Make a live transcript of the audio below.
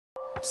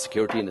The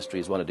security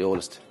industry is one of the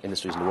oldest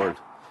industries in the world.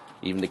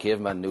 Even the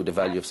caveman knew the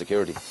value of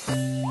security.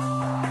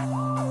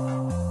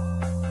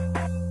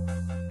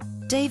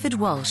 David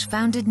Walsh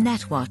founded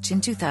Netwatch in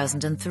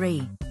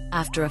 2003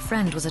 after a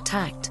friend was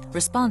attacked,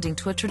 responding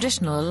to a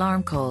traditional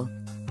alarm call.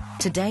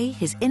 Today,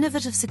 his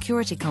innovative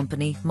security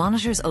company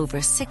monitors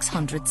over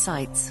 600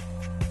 sites.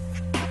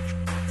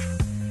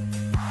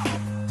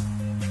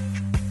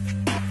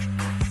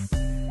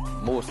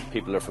 Most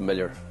people are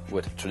familiar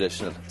with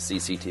traditional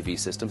CCTV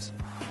systems,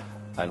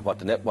 and what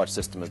the Netwatch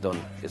system has done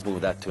is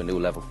move that to a new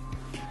level.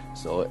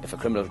 So if a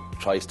criminal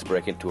tries to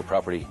break into a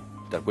property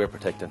that we're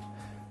protecting,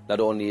 not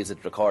only is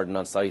it recording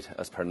on site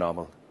as per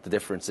normal, the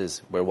difference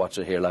is we're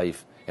watching here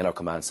live in our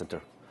command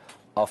centre,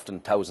 often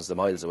thousands of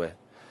miles away.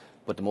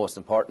 But the most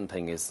important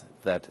thing is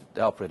that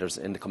the operators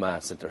in the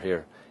command centre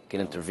here can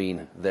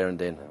intervene there and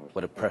then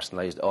with a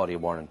personalised audio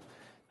warning.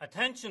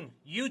 Attention,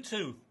 you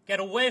two, get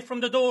away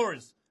from the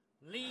doors.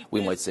 We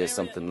might say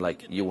something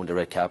like, you in the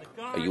red cap,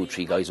 or you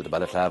three guys with the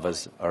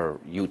balaclavas, or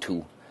you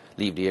two,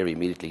 leave the area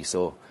immediately.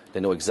 So they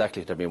know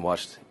exactly they're being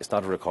watched. It's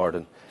not a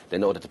recording. They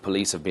know that the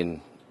police have been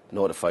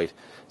notified,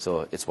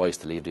 so it's wise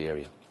to leave the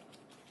area.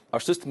 Our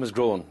system has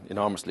grown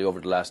enormously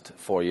over the last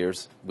 4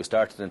 years. We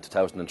started in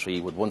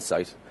 2003 with one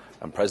site,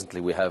 and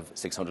presently we have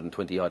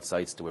 620 odd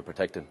sites that we're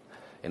protecting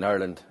in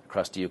Ireland,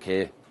 across the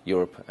UK,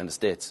 Europe and the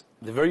States.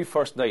 The very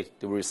first night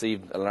that we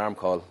received an alarm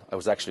call, I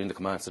was actually in the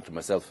command centre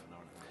myself.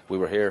 We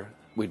were here,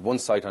 we had one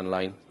site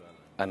online,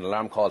 and an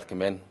alarm call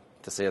came in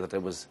to say that there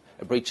was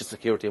a breach of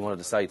security in one of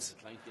the sites.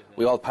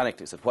 We all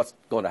panicked. We said, what's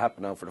going to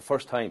happen now? For the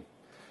first time,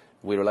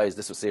 we realised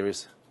this was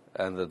serious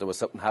and that there was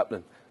something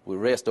happening. We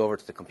raced over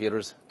to the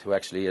computers to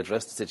actually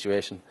address the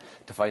situation,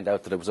 to find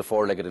out that it was a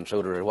four-legged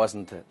intruder. It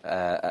wasn't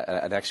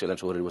an actual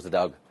intruder, it was a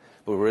dog.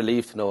 But we were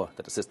relieved to know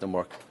that the system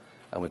worked,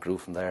 and we grew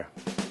from there.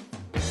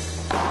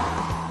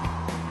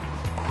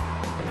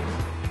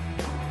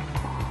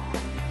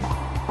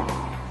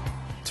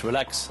 To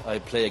relax, I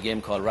play a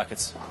game called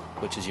Rackets,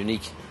 which is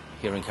unique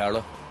here in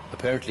Carlow.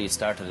 Apparently it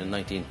started in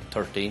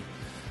 1913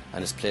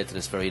 and is played to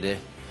this very day.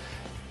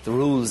 The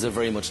rules are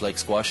very much like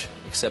squash,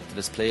 except that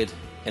it's played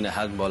in a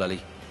handball alley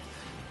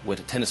with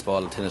a tennis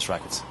ball and tennis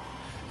rackets.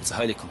 It's a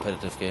highly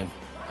competitive game,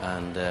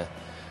 and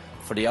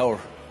for the hour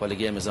while the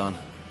game is on,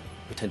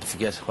 we tend to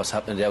forget what's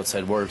happening in the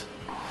outside world,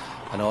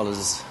 and all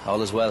is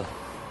well.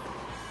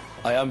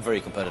 I am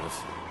very competitive,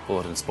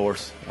 both in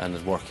sport and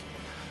at work.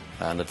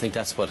 And I think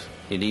that's what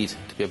you need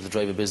to be able to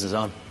drive a business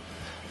on.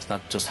 It's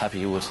not just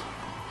happy with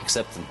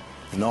accepting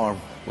the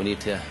norm. We need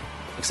to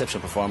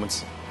exceptional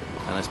performance.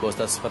 And I suppose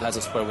that's what has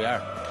us where we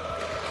are.